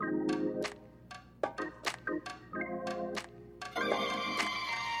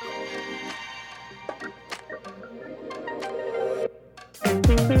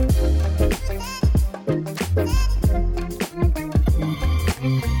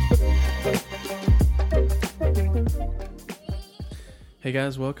Hey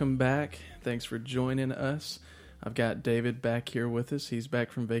guys, welcome back. Thanks for joining us. I've got David back here with us. He's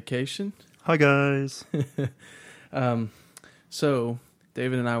back from vacation. Hi guys. So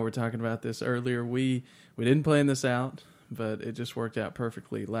David and I were talking about this earlier. We didn't plan this out, but it just worked out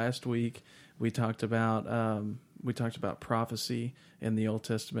perfectly. Last week we talked about prophecy in the Old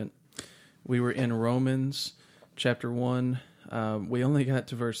Testament. We were in Romans chapter 1. We only got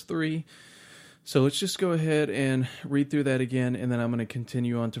to verse 3. So let's just go ahead and read through that again, and then I'm going to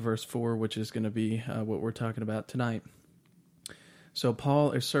continue on to verse 4, which is going to be what we're talking about tonight. So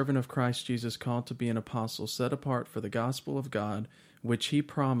Paul, a servant of Christ Jesus, called to be an apostle, set apart for the gospel of God, which he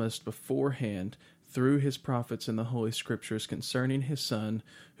promised beforehand through his prophets in the Holy Scriptures concerning his Son,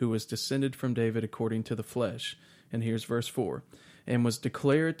 who was descended from David according to the flesh. And here's verse 4. And was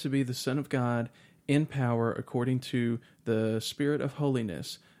declared to be the Son of God in power according to the Spirit of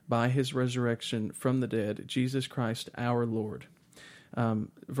holiness, by his resurrection from the dead, Jesus Christ our Lord.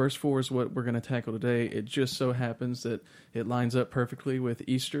 Verse 4 is what we're going to tackle today. It just so happens that it lines up perfectly with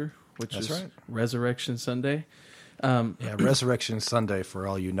Easter, which is right. Resurrection Sunday. Resurrection Sunday for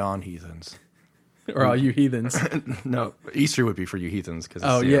all you non-heathens. Or all you heathens. No, Easter would be for you heathens. Cause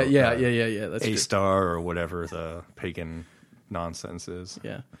it's, yeah. That's A-star or whatever the pagan nonsense is.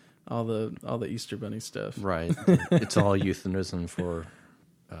 Yeah, all the Easter Bunny stuff. Right. It's all euthanism for...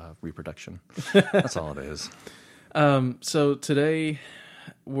 reproduction. That's all it is. So today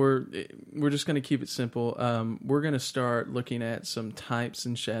we're just going to keep it simple. We're going to start looking at some types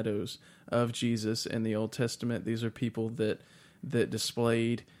and shadows of Jesus in the Old Testament. These are people that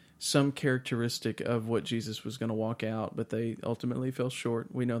displayed some characteristic of what Jesus was going to walk out, but they ultimately fell short.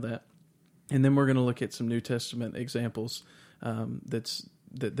 We know that. And then we're going to look at some New Testament examples that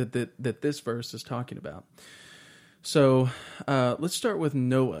this verse is talking about. So let's start with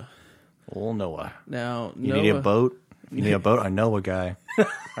Noah. Old Noah. Now, you need a boat? If you need a boat, I know a guy.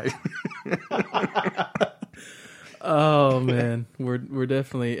 Oh man, we're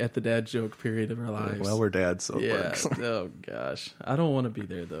definitely at the dad joke period of our lives. Well, we're dads, so it works. Oh gosh, I don't want to be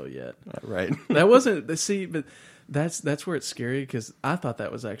there though yet. Right. That wasn't but that's where it's scary because I thought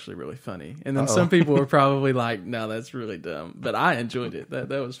that was actually really funny, and then some people were probably like, "No, that's really dumb," but I enjoyed it. That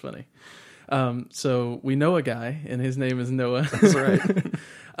was funny. So we know a guy, and his name is Noah. That's right.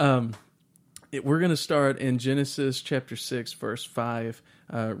 We're going to start in Genesis chapter 6, verse 5.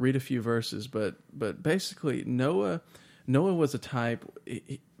 Read a few verses, but basically Noah was a type.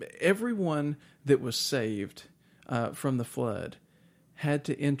 Everyone that was saved from the flood had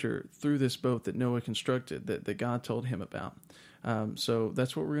to enter through this boat that Noah constructed, that God told him about. So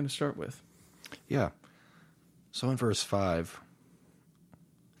that's what we're going to start with. Yeah. So in verse 5...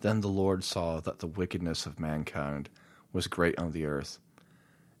 Then the Lord saw that the wickedness of mankind was great on the earth,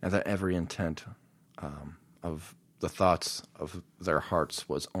 and that every intent of the thoughts of their hearts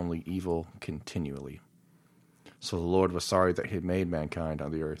was only evil continually. So the Lord was sorry that he had made mankind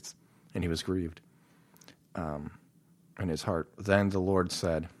on the earth, and he was grieved in his heart. Then the Lord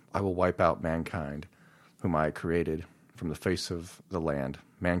said, I will wipe out mankind, whom I created from the face of the land,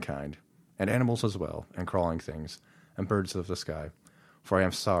 mankind, and animals as well, and crawling things, and birds of the sky. For I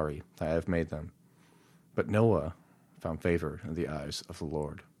am sorry that I have made them. But Noah found favor in the eyes of the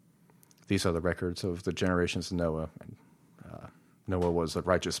Lord. These are the records of the generations of Noah. And, Noah was a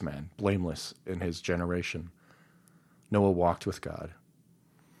righteous man, blameless in his generation. Noah walked with God.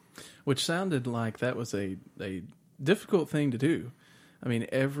 Which sounded like that was a difficult thing to do. I mean,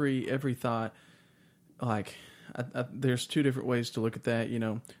 every thought, like, there's two different ways to look at that,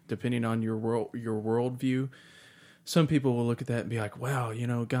 depending on your worldview. Some people will look at that and be like, wow,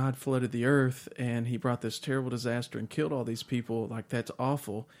 God flooded the earth and he brought this terrible disaster and killed all these people. Like, that's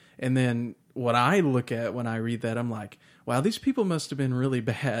awful. And then what I look at when I read that, I'm like, wow, these people must have been really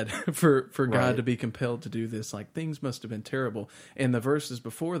bad for God to be compelled to do this. Like, things must have been terrible. And the verses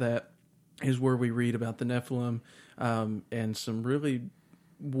before that is where we read about the Nephilim and some really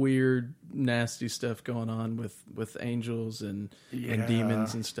weird, nasty stuff going on with angels and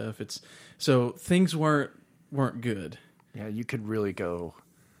demons and stuff. So things weren't good. Yeah, you could really go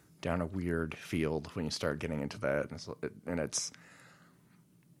down a weird field when you start getting into that,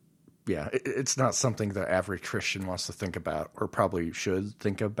 it's not something the average Christian wants to think about, or probably should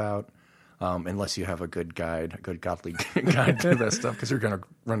think about, unless you have a good godly guide to that stuff, because you're going to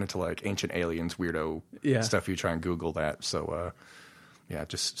run into like ancient aliens, weirdo stuff. You try and Google that, so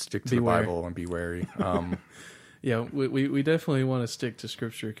just stick to the Bible and be wary. Yeah, we definitely want to stick to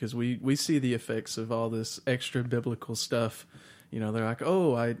Scripture because we see the effects of all this extra biblical stuff. They're like,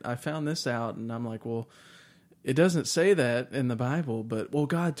 oh, I found this out. And I'm like, well, it doesn't say that in the Bible, but, well,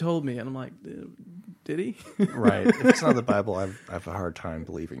 God told me. And I'm like, Did he? Right. If it's not the Bible, I have a hard time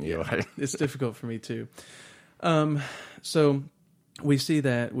believing you. It's difficult for me too. So we see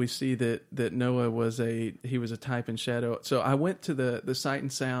that Noah was a type and shadow. So I went to the Sight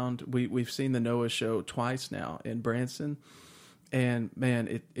and Sound. We've seen the Noah show twice now in Branson, and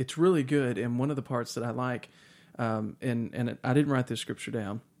man, it's really good. And one of the parts that I like, and I didn't write this scripture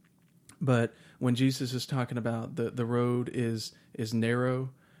down, but when Jesus is talking about the road is narrow.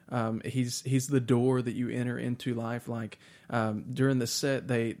 He's the door that you enter into life. Like during the set,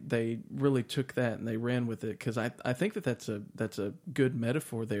 they really took that and they ran with it, because I think that's a good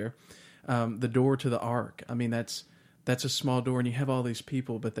metaphor there. The door to the ark. I mean, that's a small door, and you have all these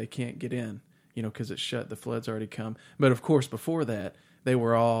people, but they can't get in, because it's shut. The flood's already come. But of course, before that, they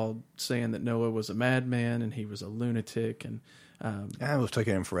were all saying that Noah was a madman and he was a lunatic, and it was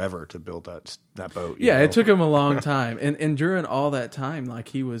taking him forever to build that boat. Yeah, it took him a long time, and during all that time, like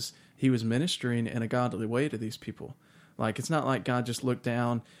he was ministering in a godly way to these people. Like, it's not like God just looked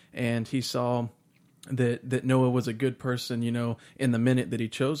down and he saw that Noah was a good person, in the minute that he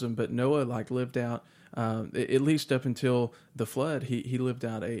chose him. But Noah lived out, at least up until the flood, he lived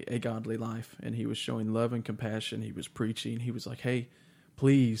out a godly life, and he was showing love and compassion. He was preaching. He was like, hey,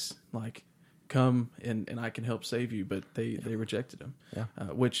 please, come and I can help save you. But they rejected him. Yeah.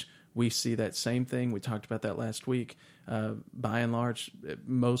 Which we see that same thing. We talked about that last week. By and large,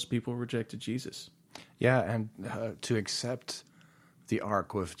 most people rejected Jesus. Yeah, and to accept the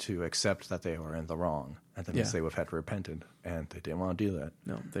ark was to accept that they were in the wrong, and then they would have had to repented, and they didn't want to do that.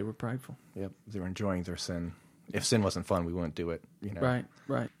 No, they were prideful. Yep, they were enjoying their sin. If sin wasn't fun, we wouldn't do it. Right.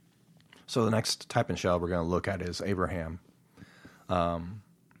 So the next type and shell we're going to look at is Abraham.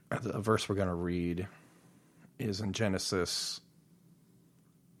 The verse we're going to read is in Genesis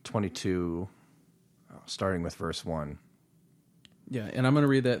 22, starting with verse 1. Yeah, and I'm going to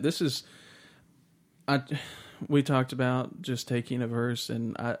read that. This is, we talked about just taking a verse,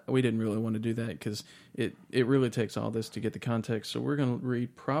 and we didn't really want to do that because it really takes all this to get the context. So we're going to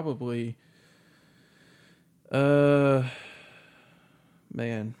read probably,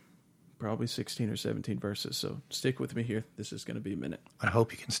 probably 16 or 17 verses. So stick with me here. This is going to be a minute. I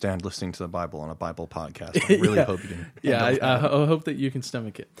hope you can stand listening to the Bible on a Bible podcast. I really hope you can. Yeah, I hope that you can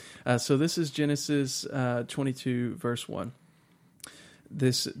stomach it. So this is Genesis 22, verse 1.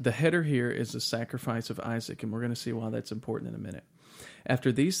 The header here is the sacrifice of Isaac, and we're going to see why that's important in a minute.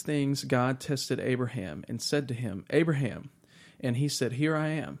 After these things, God tested Abraham and said to him, Abraham, and he said, Here I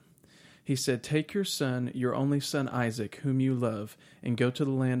am. He said, Take your son, your only son Isaac, whom you love, and go to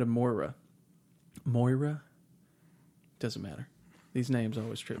the land of Moriah. Moira? Doesn't matter. These names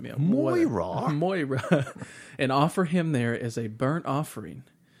always trip me up. Moira. And offer him there as a burnt offering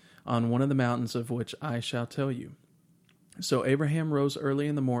on one of the mountains of which I shall tell you. So Abraham rose early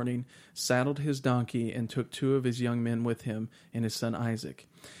in the morning, saddled his donkey, and took 2 of his young men with him and his son Isaac.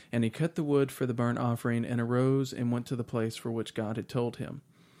 And he cut the wood for the burnt offering, and arose and went to the place for which God had told him.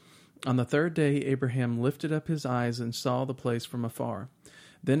 On the 3rd day Abraham lifted up his eyes and saw the place from afar.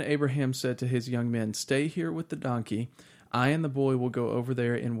 Then Abraham said to his young men, Stay here with the donkey. I and the boy will go over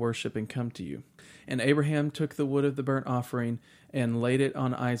there and worship and come to you. And Abraham took the wood of the burnt offering and laid it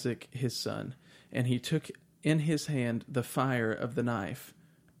on Isaac his son. And he took in his hand the fire and the knife.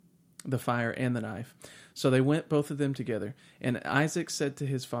 So they went both of them together. And Isaac said to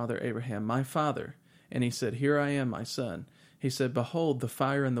his father Abraham, My father. And he said, Here I am, my son. He said, Behold, the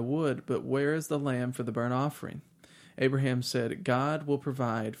fire and the wood, but where is the lamb for the burnt offering? Abraham said, God will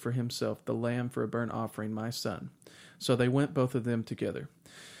provide for himself the lamb for a burnt offering, my son. So they went both of them together.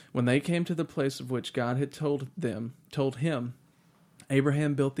 When they came to the place of which God had told him,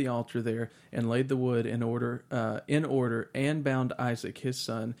 Abraham built the altar there and laid the wood in order, and bound Isaac his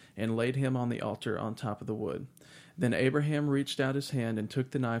son and laid him on the altar on top of the wood. Then Abraham reached out his hand and took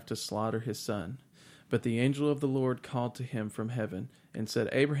the knife to slaughter his son. But the angel of the Lord called to him from heaven and said,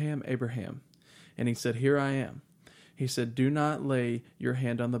 Abraham, Abraham. And he said, Here I am. He said, Do not lay your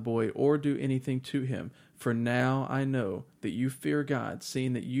hand on the boy or do anything to him, for now I know that you fear God,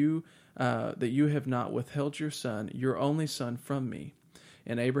 seeing that you have not withheld your son, your only son, from me.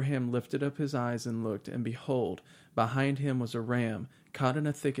 And Abraham lifted up his eyes and looked, and behold, behind him was a ram caught in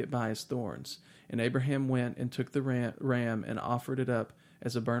a thicket by his thorns. And Abraham went and took the ram and offered it up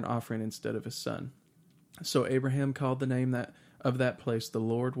as a burnt offering instead of his son. So Abraham called the name of that place, The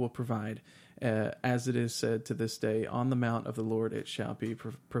Lord Will Provide, as it is said to this day, On the mount of the Lord it shall be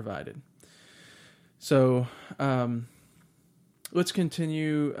provided. So Let's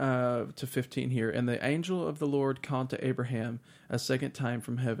continue to 15 here. And the angel of the Lord called to Abraham a second time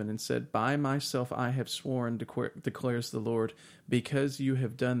from heaven and said, "By myself I have sworn, declares the Lord, because you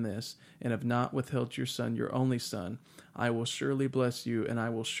have done this and have not withheld your son, your only son, I will surely bless you, and I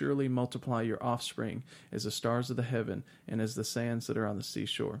will surely multiply your offspring as the stars of the heaven and as the sands that are on the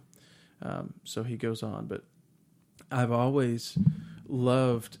seashore." So he goes on, but I've always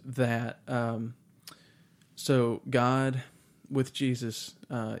loved that. So God, with Jesus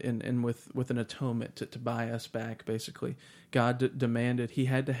and with an atonement to buy us back, basically, God demanded, he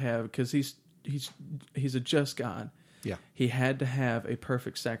had to have, because he's a just God. Yeah. He had to have a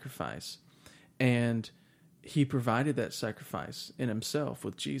perfect sacrifice, and he provided that sacrifice in himself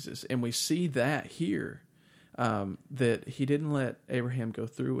with Jesus. And we see that here, that he didn't let Abraham go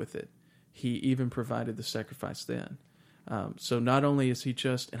through with it. He even provided the sacrifice then. So not only is he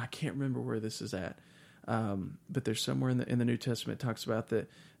just, and I can't remember where this is at, but there's somewhere in the New Testament it talks about that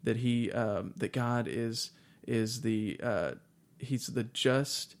God is he's the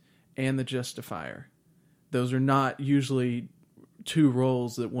just and the justifier. Those are not usually two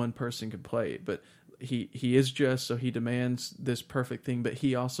roles that one person can play, but he is just, so he demands this perfect thing, but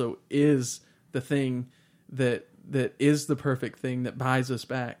he also is the thing that is the perfect thing that buys us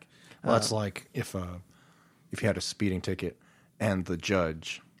back. Well, that's like if you had a speeding ticket and the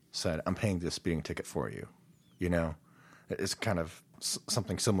judge said, "I'm paying this speeding ticket for you," you know, it's kind of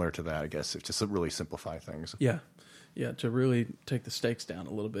something similar to that, I guess. It's just to really simplify things. Yeah, to really take the stakes down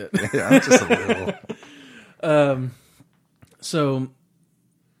a little bit. Yeah, just a little. So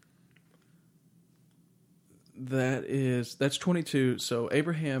that's 22. So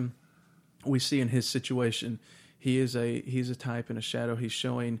Abraham, we see in his situation, he's a type and a shadow. He's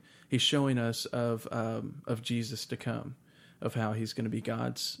showing us of Jesus to come, of how he's going to be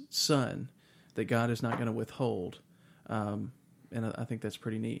God's son, that God is not going to withhold. And I think that's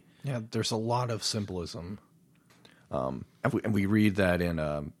pretty neat. Yeah, there's a lot of symbolism. And we read that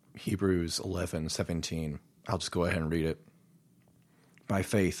in Hebrews 11:17. I'll just go ahead and read it. "By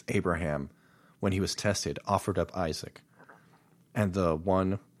faith, Abraham, when he was tested, offered up Isaac. And the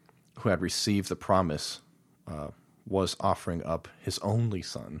one who had received the promise was offering up his only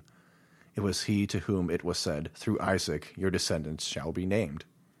son. It was he to whom it was said, 'Through Isaac your descendants shall be named.'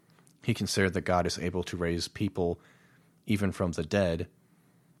 He considered that God is able to raise people even from the dead,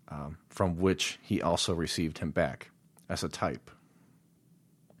 from which he also received him back as a type."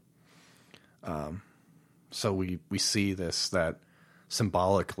 So we see this, that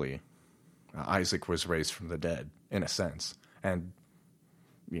symbolically Isaac was raised from the dead, in a sense. And,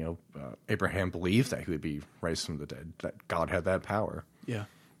 Abraham believed that he would be raised from the dead, that God had that power. Yeah.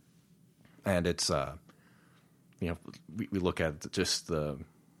 And it's, we look at just the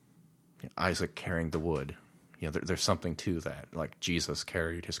Isaac carrying the wood. There's something to that, like Jesus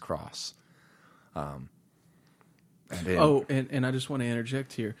carried his cross. And I just want to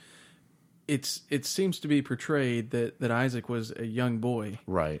interject here. It seems to be portrayed that Isaac was a young boy.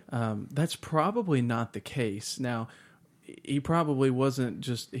 Right. That's probably not the case. Now, he probably wasn't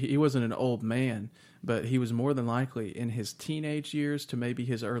an old man, but he was more than likely in his teenage years to maybe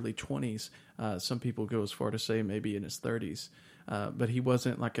his early 20s. Some people go as far to say maybe in his 30s. But he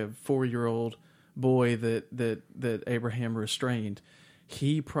wasn't like a 4-year-old boy that Abraham restrained.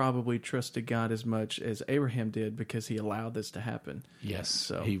 He probably trusted God as much as Abraham did because he allowed this to happen. Yes,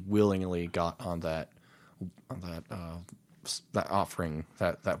 so he willingly got on that offering,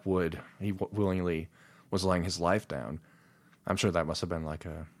 that wood. He willingly was laying his life down. I'm sure that must have been like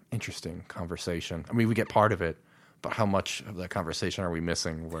a interesting conversation. I mean, we get part of it, but how much of that conversation are we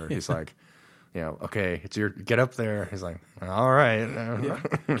missing? Where he's like, okay, it's your get up there. He's like, all right. Yeah.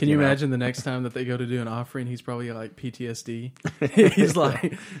 Can you imagine the next time that they go to do an offering? He's probably like PTSD. He's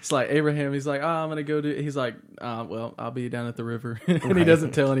like, it's like Abraham. He's like, I'm gonna go do. He's like, well, I'll be down at the river, and right. He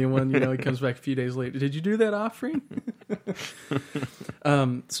doesn't tell anyone. He comes back a few days later. Did you do that offering?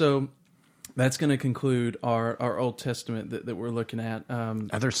 So that's going to conclude our Old Testament that we're looking at. And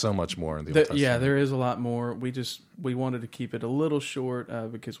there's so much more in the Old Testament. Yeah, there is a lot more. We wanted to keep it a little short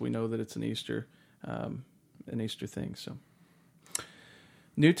because we know that it's an Easter thing. So,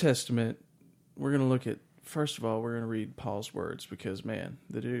 New Testament, we're going to look at. First of all, we're going to read Paul's words because man,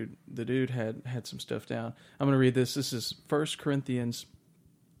 the dude had some stuff down. I'm going to read this. This is 1 Corinthians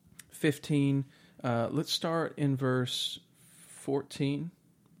 15. Let's start in verse 14.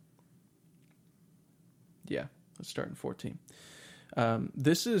 Yeah, let's start in 14.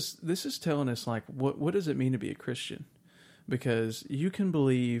 This is telling us like what does it mean to be a Christian? Because you can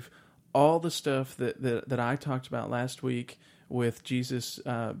believe all the stuff that I talked about last week with Jesus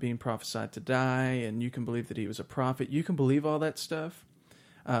being prophesied to die, and you can believe that he was a prophet. You can believe all that stuff,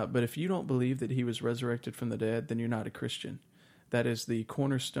 but if you don't believe that he was resurrected from the dead, then you're not a Christian. That is the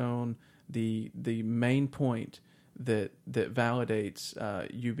cornerstone, the main point that validates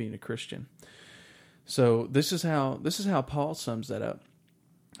you being a Christian. So this is how Paul sums that up.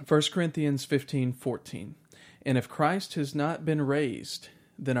 1 Corinthians 15:14. And if Christ has not been raised,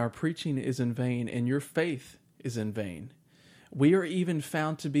 then our preaching is in vain, and your faith is in vain. We are even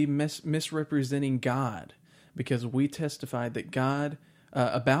found to be misrepresenting God, because we testified that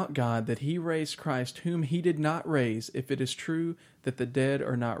about God, that he raised Christ, whom he did not raise, if it is true that the dead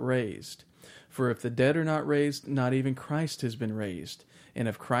are not raised. For if the dead are not raised, not even Christ has been raised. And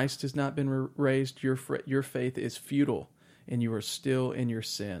if Christ has not been raised, your faith is futile, and you are still in your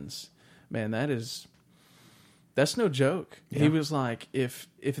sins. Man, that's no joke. Yeah. He was like, if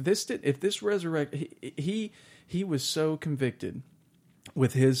this resurrect, he was so convicted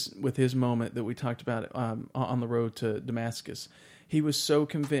with his moment that we talked about on the road to Damascus. He was so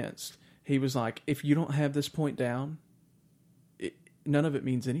convinced. He was like, if you don't have this point down, none of it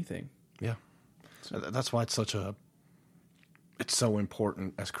means anything. Yeah, so that's why it's so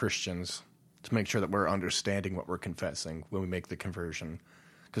important as Christians to make sure that we're understanding what we're confessing when we make the conversion.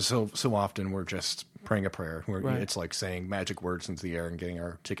 Because so often we're just praying a prayer. Right. It's like saying magic words into the air and getting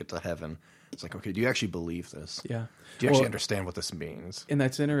our ticket to heaven. It's like, okay, do you actually believe this? Yeah. Do you actually understand what this means? And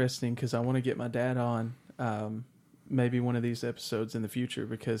that's interesting, because I want to get my dad on maybe one of these episodes in the future,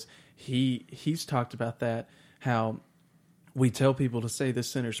 because he's talked about that, how we tell people to say the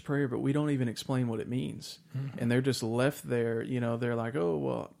sinner's prayer, but we don't even explain what it means. Mm-hmm. And they're just left there, they're like, oh,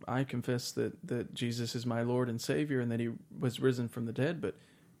 well, I confess that Jesus is my Lord and Savior and that he was risen from the dead, but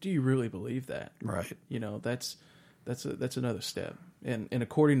do you really believe that? Right. That's another step. And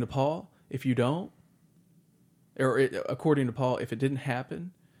according to Paul, if you don't, according to Paul, if it didn't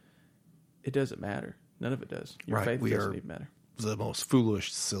happen, it doesn't matter. None of it does. Your faith doesn't even matter. The most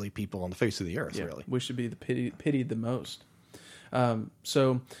foolish, silly people on the face of the earth, really. We should be pitied the most.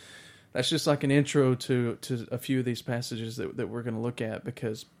 So that's just like an intro to a few of these passages that we're going to look at,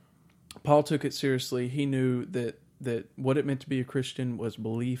 because Paul took it seriously. He knew that what it meant to be a Christian was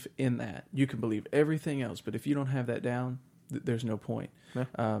belief in that. You can believe everything else, but if you don't have that down, there's no point.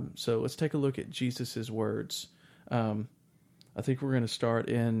 Yeah. So let's take a look at Jesus's words. I think we're going to start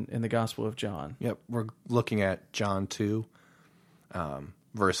in the Gospel of John. Yep, we're looking at John 2,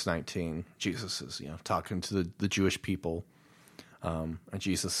 verse 19. Jesus is talking to the Jewish people. And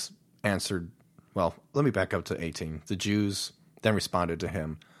Jesus answered, well, let me back up to 18. The Jews then responded to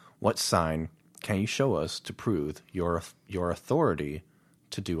him, "What sign can you show us to prove your authority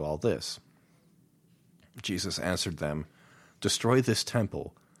to do all this?" Jesus answered them, "Destroy this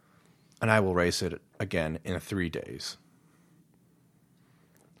temple, and I will raise it again in 3 days."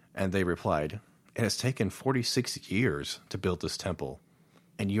 And they replied, "It has taken 46 years to build this temple,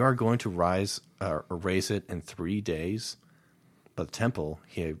 and you are going to raise it in 3 days?" But the temple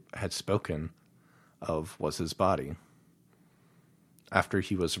he had spoken of was his body. After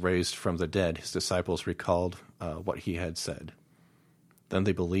he was raised from the dead, his disciples recalled what he had said. Then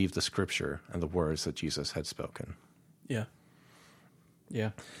they believed the scripture and the words that Jesus had spoken. Yeah.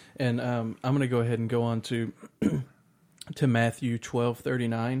 Yeah. And I'm going to go ahead and go on to Matthew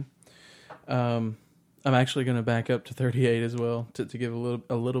 12:39. I'm actually going to back up to 38 as well to give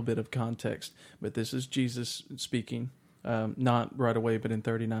a little bit of context. But this is Jesus speaking. Not right away, but in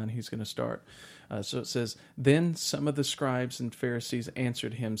 39 he's going to start. So it says, "Then some of the scribes and Pharisees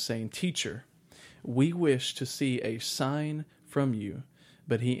answered him, saying, 'Teacher, we wish to see a sign from you.'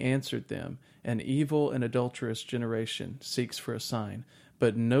 But he answered them, 'An evil and adulterous generation seeks for a sign,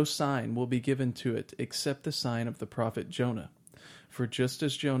 but no sign will be given to it except the sign of the prophet Jonah. For just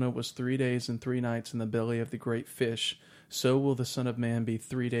as Jonah was 3 days and 3 nights in the belly of the great fish, so will the Son of Man be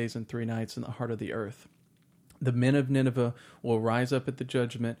 3 days and 3 nights in the heart of the earth. The men of Nineveh will rise up at the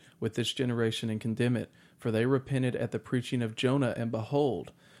judgment with this generation and condemn it, for they repented at the preaching of Jonah, and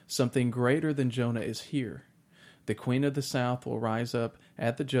behold, something greater than Jonah is here. The queen of the south will rise up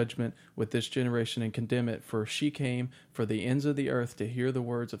at the judgment with this generation and condemn it, for she came for the ends of the earth to hear the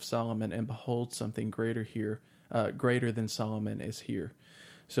words of Solomon, and behold, something greater than Solomon is here."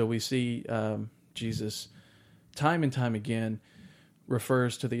 So we see Jesus time and time again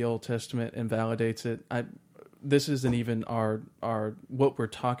refers to the Old Testament and validates it. This isn't even our what we're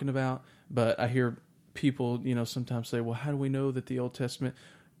talking about, but I hear people, sometimes say, "Well, how do we know that the Old Testament?"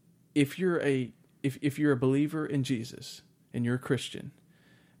 If you're a believer in Jesus and you're a Christian,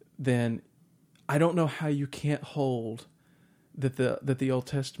 then I don't know how you can't hold that the Old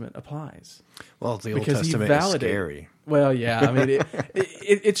Testament applies. Well, the Old Testament is scary. Well, yeah. I mean,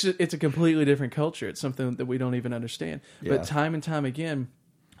 it's a completely different culture. It's something that we don't even understand. Yeah. But time and time again,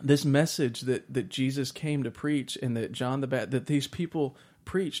 this message that Jesus came to preach and that that these people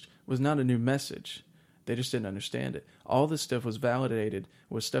preached was not a new message. They just didn't understand it. All this stuff was validated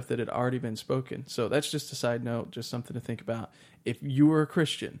with stuff that had already been spoken. So that's just a side note, just something to think about. If you are a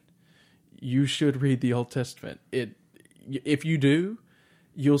Christian, you should read the Old Testament. If you do,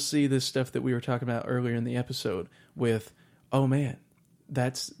 you'll see this stuff that we were talking about earlier in the episode with, oh man,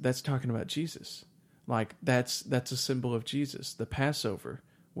 that's talking about Jesus. Like that's a symbol of Jesus. The Passover,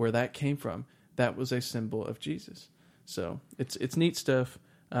 where that came from, that was a symbol of Jesus. So it's neat stuff.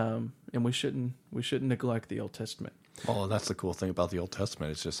 And we shouldn't neglect the Old Testament. Well, that's the cool thing about the Old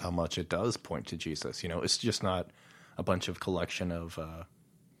Testament. It's just how much it does point to Jesus. You know, it's just not a bunch of collection of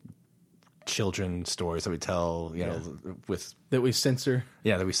children stories that we tell. You know, with that we censor.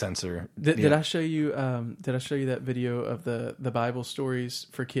 Yeah, that we censor. Did I show you? Did I show you that video of the Bible stories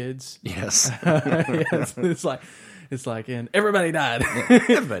for kids? Yes. Yes, it's like, and everybody died.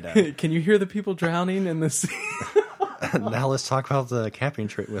 Everybody died. Can you hear the people drowning in the sea? Now let's talk about the camping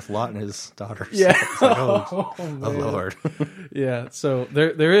trip with Lot and his daughters. Yeah. It's like, oh Lord. Yeah. So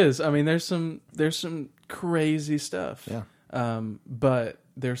there is. I mean, there's some crazy stuff. Yeah. But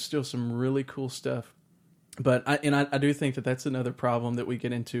there's still some really cool stuff. But I do think that's another problem that we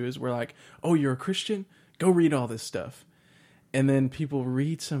get into is we're like, oh, you're a Christian? Go read all this stuff. And then people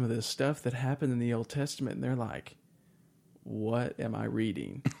read some of this stuff that happened in the Old Testament and they're like, what am I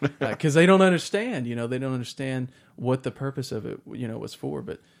reading? Because they don't understand, they don't understand what the purpose of it, was for.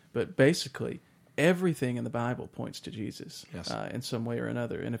 But basically, everything in the Bible points to Jesus, yes. In some way or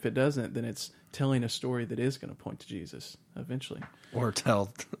another. And if it doesn't, then it's telling a story that is going to point to Jesus eventually, or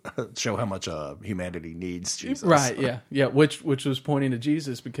show how much humanity needs Jesus. Right? Yeah. Which was pointing to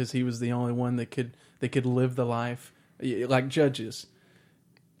Jesus because he was the only one that could live the life like Judges.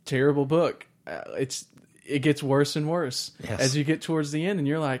 Terrible book. It gets worse and worse as you get towards the end, and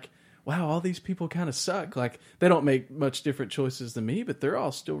you're like, wow, all these people kind of suck. Like, they don't make much different choices than me, but they're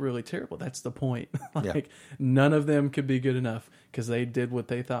all still really terrible. That's the point. None of them could be good enough because they did what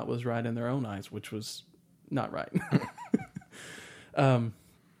they thought was right in their own eyes, which was not right.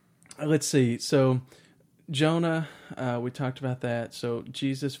 Let's see. So Jonah, we talked about that. So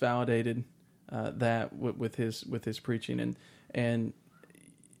Jesus validated that with his preaching, and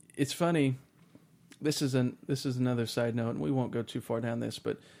it's funny. This is another side note, and we won't go too far down this,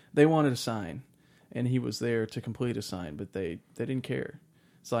 but they wanted a sign, and he was there to complete a sign, but they didn't care.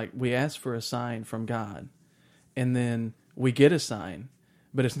 It's like we asked for a sign from God, and then we get a sign,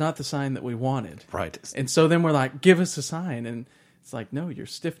 but it's not the sign that we wanted. Right. And so then we're like, give us a sign, and it's like, no, you're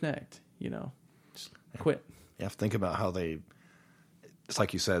stiff-necked, just quit. Yeah, think about how it's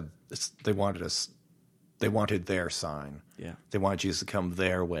like you said, they wanted their sign. Yeah. They wanted Jesus to come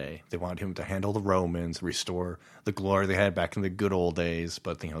their way. They wanted him to handle the Romans, restore the glory they had back in the good old days.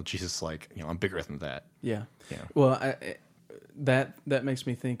 But, Jesus is like, I'm bigger than that. Yeah. Yeah. Well, that makes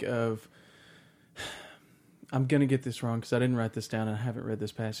me think of, I'm going to get this wrong because I didn't write this down and I haven't read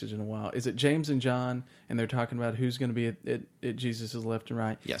this passage in a while. Is it James and John? And they're talking about who's going to be at Jesus' left and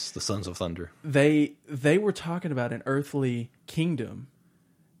right. Yes, the sons of thunder. They were talking about an earthly kingdom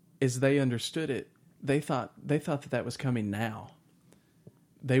as they understood it. They thought that was coming now.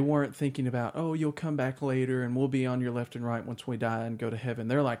 They weren't thinking about, oh, you'll come back later and we'll be on your left and right once we die and go to heaven.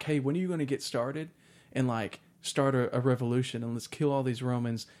 They're like, hey, when are you going to get started and start a revolution and let's kill all these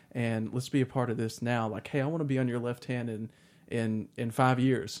Romans and let's be a part of this now. Like, hey, I want to be on your left hand in 5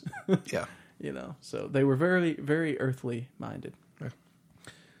 years. Yeah. So they were very, very earthly minded.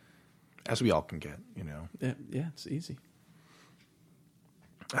 As we all can get, Yeah, it's easy.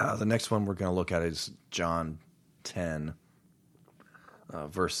 The next one we're going to look at is John 10,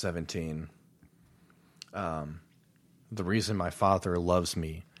 verse 17. The reason my Father loves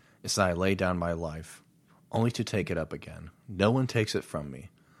me is that I lay down my life, only to take it up again. No one takes it from me,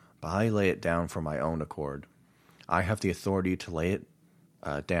 but I lay it down for my own accord. I have the authority to lay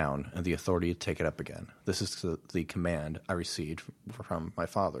it down and the authority to take it up again. This is the command I received from my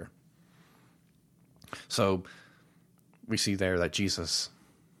Father. So we see there that Jesus...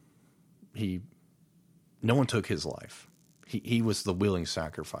 no one took his life. He was the willing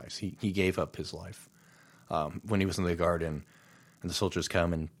sacrifice. He gave up his life. When he was in the garden and the soldiers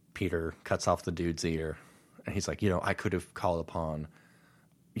come and Peter cuts off the dude's ear and he's like, I could have called upon,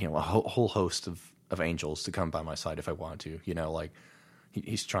 a whole host of angels to come by my side if I wanted to,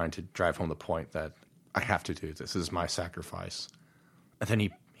 he's trying to drive home the point that I have to do this. This is my sacrifice. And then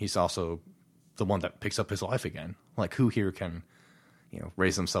he's also the one that picks up his life again. Like, who here can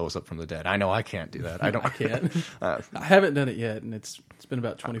raise themselves up from the dead. I know I can't do that. I don't. I can't. I haven't done it yet, and it's been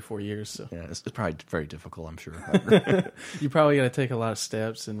about 24 years. So Yeah, it's probably very difficult, I'm sure. you probably got to take a lot of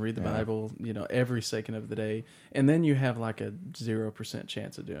steps and read the Bible, every second of the day, and then you have like a 0%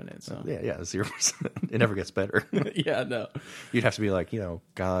 chance of doing it. So yeah, 0%. It never gets better. yeah, no, You'd have to be like,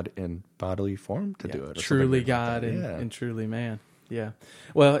 God in bodily form to do it. Or truly something God like that. and truly man. Yeah.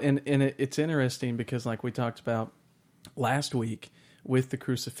 Well, and it's interesting because like we talked about last week with the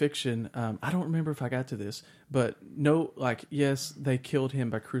crucifixion, I don't remember if I got to this, but yes, they killed him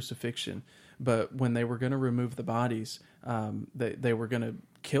by crucifixion, but when they were going to remove the bodies, they were going to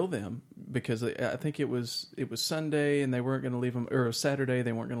kill them because I think it was Sunday and they weren't going to leave them, or Saturday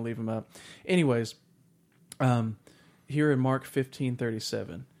they weren't going to leave them up. Anyways, here in Mark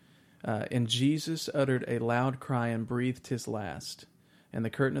 15:37, and Jesus uttered a loud cry and breathed his last, and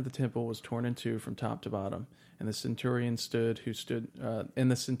the curtain of the temple was torn in two from top to bottom. And the centurion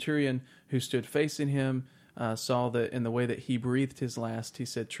who stood facing him saw that in the way that he breathed his last, he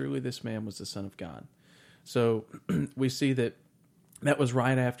said, "Truly, this man was the Son of God." So we see that was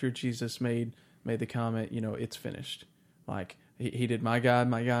right after Jesus made the comment, it's finished. Like he did, my God,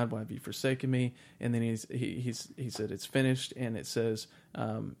 why have you forsaken me? And then he said, it's finished. And it says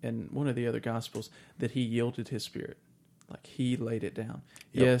in one of the other Gospels that he yielded his spirit, like he laid it down.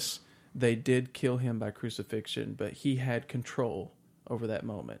 Yep. Yes. They did kill him by crucifixion, but he had control over that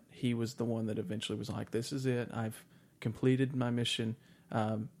moment. He was the one that eventually was like, this is it. I've completed my mission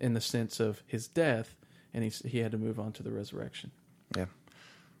in the sense of his death, and he had to move on to the resurrection. Yeah.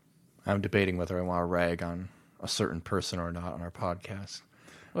 I'm debating whether I want to rag on a certain person or not on our podcast.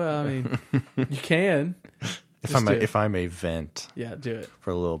 Well, I mean, you can. If I may vent. Yeah, do it.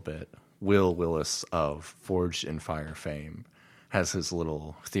 For a little bit. Will Willis of Forged in Fire fame has his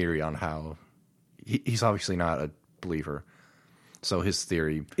little theory on how he's obviously not a believer. So his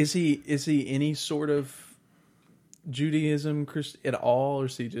theory is he any sort of Judaism at all, or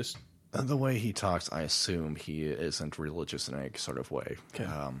is he just the way he talks? I assume he isn't religious in any sort of way. Okay.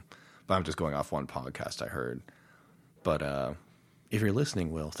 But I'm just going off one podcast I heard. But if you're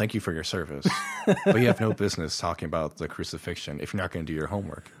listening, Will, thank you for your service. But you have no business talking about the crucifixion if you're not going to do your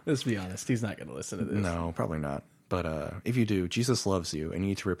homework. Let's be honest, he's not going to listen to this. No, probably not. But if you do, Jesus loves you, and you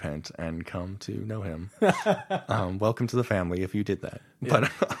need to repent and come to know him. Welcome to the family if you did that. Yeah.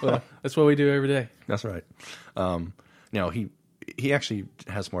 But well, that's what we do every day. That's right. He actually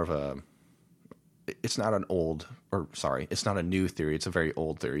has more of a. It's not it's not a new theory. It's a very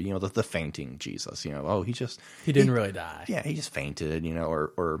old theory. The fainting Jesus. He didn't really die. Yeah, he just fainted.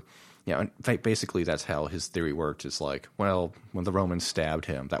 And basically that's how his theory worked. Is like, well, when the Romans stabbed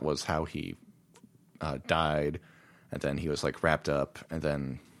him, that was how he died. And then he was like wrapped up, and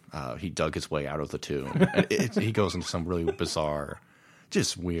then he dug his way out of the tomb. And he goes into some really bizarre,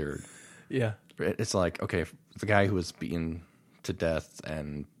 just weird. Yeah, it's like, okay, the guy who was beaten to death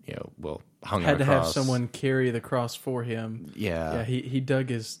and hung had on a to cross, have someone carry the cross for him. Yeah. He dug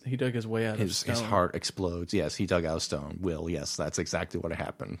his way out of stone. His heart explodes. Yes, he dug out of stone. Will, yes, that's exactly what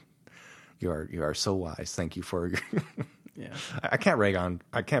happened. You are so wise. Thank you for your. Yeah, I can't rag on.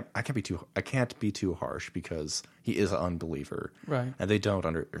 I can't be too harsh because he is an unbeliever, right? And they don't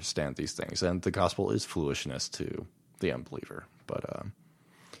understand these things, and the gospel is foolishness to the unbeliever. But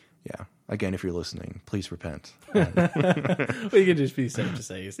yeah, again, if you're listening, please repent. We could just be safe to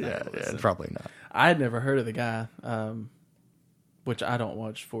say he's not. Yeah, probably not. I had never heard of the guy, which I don't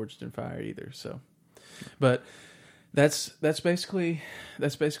watch Forged in Fire either. So, but that's basically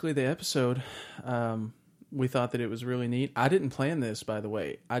the episode. We thought that it was really neat. I didn't plan this, by the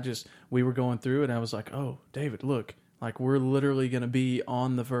way. We were going through it, and I was like, oh, David, look, like we're literally going to be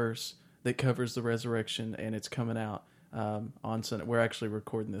on the verse that covers the resurrection, and it's coming out on Sunday. We're actually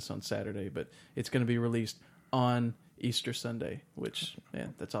recording this on Saturday, but it's going to be released on Easter Sunday, which,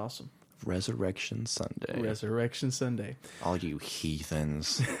 man, that's awesome. Resurrection Sunday. All you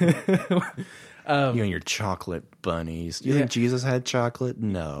heathens. You and your chocolate bunnies. Do you think Jesus had chocolate?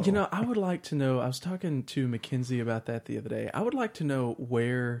 No. I would like to know, I was talking to Mackenzie about that the other day. I would like to know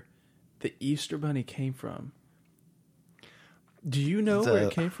where the Easter bunny came from. Do you know where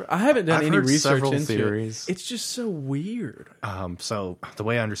it came from? I haven't done any research into theories. It's just so weird. So the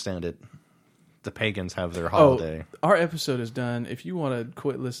way I understand it, the pagans have their holiday. Our episode is done. If you want to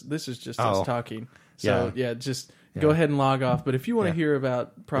quit listening, this is just us talking. So just go ahead and log off. But if you want to hear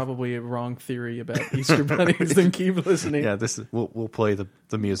about probably a wrong theory about Easter bunnies, then keep listening. Yeah, we'll play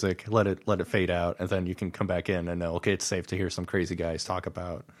the music, let it fade out, and then you can come back in and know, okay, it's safe to hear some crazy guys talk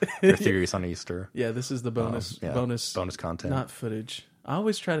about their theories on Easter. Yeah, this is the bonus content, not footage. I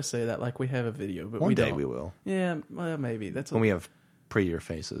always try to say that like we have a video, but one we day don't. we will. Yeah, well, maybe that's when we have prettier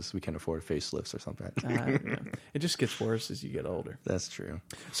faces. We can afford facelifts or something. Yeah. It just gets worse as you get older. That's true.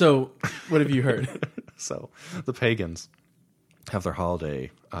 So, what have you heard? So, the pagans have their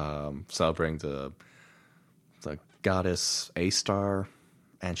holiday celebrating the goddess Astar,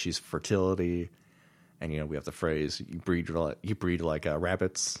 and she's fertility. And we have the phrase you breed like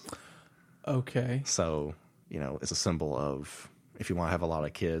rabbits. Okay. So it's a symbol of if you want to have a lot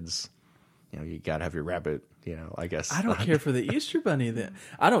of kids, you got to have your rabbit. I guess I don't care for the Easter Bunny. Then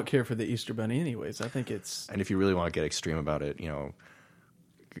I don't care for the Easter Bunny, anyways. I think it's. And if you really want to get extreme about it,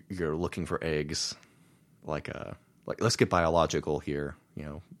 you're looking for eggs. Like let's get biological here.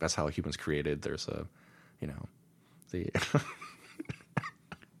 That's how humans created. There's the.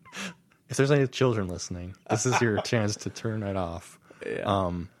 If there's any children listening, this is your chance to turn it off.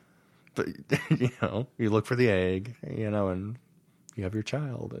 Yeah. But you look for the egg, and you have your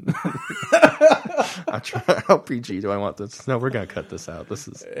child. And I'm trying. How PG do I want this? No, we're gonna cut this out. This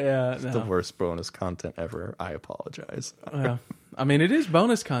is the worst bonus content ever. I apologize. Well, I mean, it is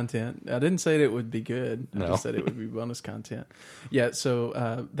bonus content. I didn't say that it would be good. I No. just said it would be bonus content. Yeah.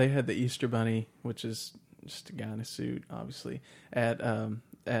 So they had the Easter Bunny, which is just a guy in a suit, obviously, at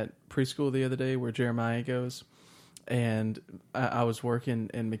preschool the other day where Jeremiah goes. And I was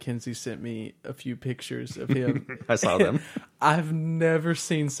working, and Mackenzie sent me a few pictures of him. I saw them. I've never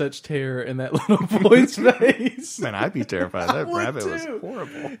seen such terror in that little boy's face. Man, I'd be terrified. That would rabbit was too.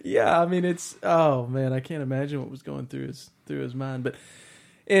 horrible. Yeah, I mean, oh man, I can't imagine what was going through his mind. But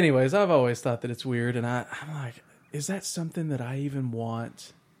anyways, I've always thought that it's weird, and I'm like, is that something that I even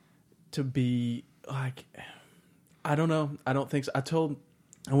want to be like? I don't know. I don't think so.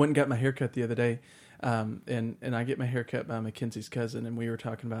 I went and got my hair cut the other day. And I get my hair cut by Mackenzie's cousin, and we were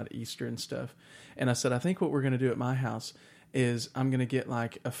talking about Easter and stuff. And I said, I think what we're going to do at my house is I'm going to get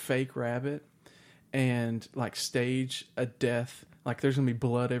like a fake rabbit and like stage a death. Like there's going to be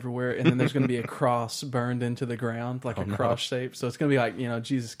blood everywhere, and then there's going to be a cross burned into the ground, like cross shape. So it's going to be like,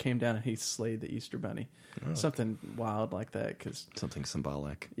 Jesus came down and he slayed the Easter bunny. Oh. Something wild like that. Something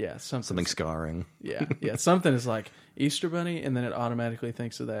symbolic. Yeah. Something scarring. Yeah. Something is like Easter bunny, and then it automatically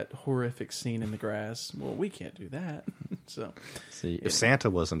thinks of that horrific scene in the grass. Well, we can't do that. So, see, if Santa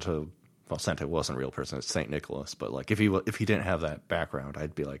wasn't Santa wasn't a real person. It's Saint Nicholas. But like, if he didn't have that background,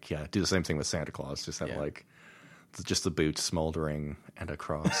 I'd be like, yeah, do the same thing with Santa Claus. Just have like just the boots smoldering and a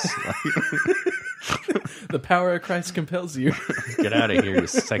cross. The power of Christ compels you. Get out of here, you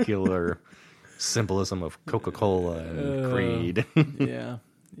secular symbolism of Coca-Cola and creed. Yeah.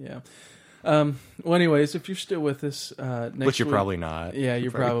 Well, anyways, if you're still with us next week... Which you're probably not. Yeah,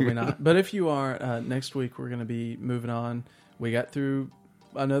 you're probably not. But if you are, next week we're going to be moving on. We got through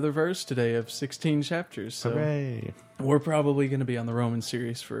another verse today of 16 chapters. So hooray. We're probably going to be on the Roman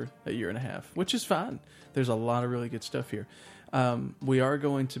series for a year and a half, which is fine. There's a lot of really good stuff here. We are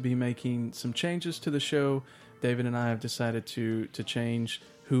going to be making some changes to the show. David and I have decided to change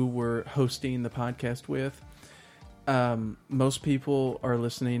who we're hosting the podcast with. Most people are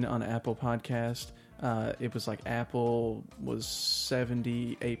listening on Apple Podcast. It was like Apple was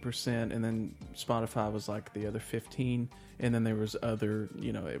 78%, and then Spotify was like the other 15%, and then there was other,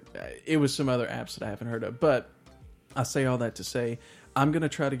 it was some other apps that I haven't heard of. But I say all that to say, I'm going to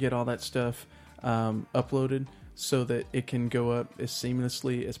try to get all that stuff uploaded so that it can go up as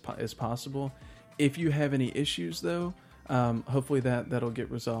seamlessly as possible. If you have any issues, though, hopefully that'll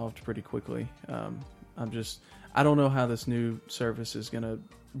get resolved pretty quickly. I don't know how this new service is going to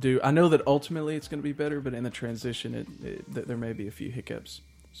do. I know that ultimately it's going to be better, but in the transition, there may be a few hiccups.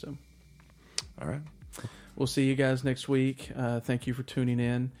 So, all right. We'll see you guys next week. Thank you for tuning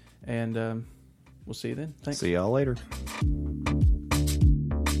in, and we'll see you then. Thanks. See y'all later.